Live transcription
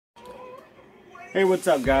Hey, what's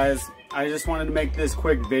up guys? I just wanted to make this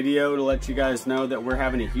quick video to let you guys know that we're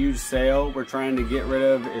having a huge sale. We're trying to get rid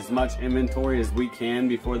of as much inventory as we can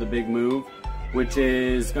before the big move, which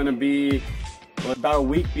is going to be about a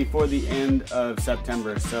week before the end of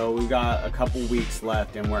September. So we've got a couple weeks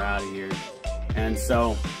left and we're out of here. And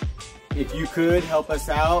so if you could help us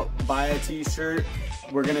out, buy a t-shirt.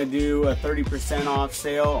 We're gonna do a 30% off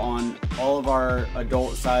sale on all of our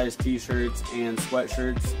adult size t-shirts and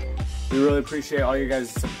sweatshirts. We really appreciate all your guys'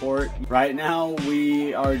 support. Right now,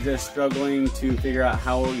 we are just struggling to figure out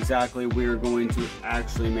how exactly we're going to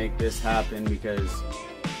actually make this happen, because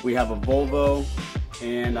we have a Volvo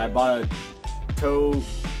and I bought a tow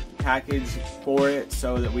package for it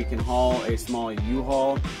so that we can haul a small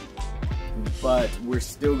U-Haul, but we're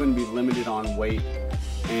still gonna be limited on weight.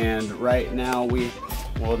 And right now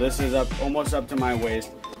well, this is almost up to my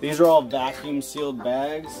waist. These are all vacuum sealed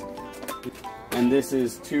bags. And this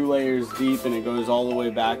is 2 layers deep and it goes all the way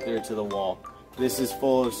back there to the wall. This is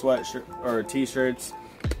full of sweatshirt or t-shirts.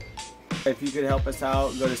 If you could help us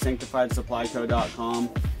out, go to sanctifiedsupplyco.com.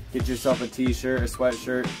 Get yourself a t-shirt, a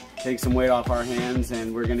sweatshirt, take some weight off our hands,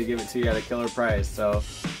 and we're gonna give it to you at a killer price. So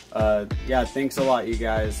yeah, thanks a lot you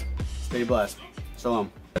guys. Stay blessed.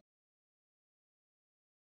 Shalom.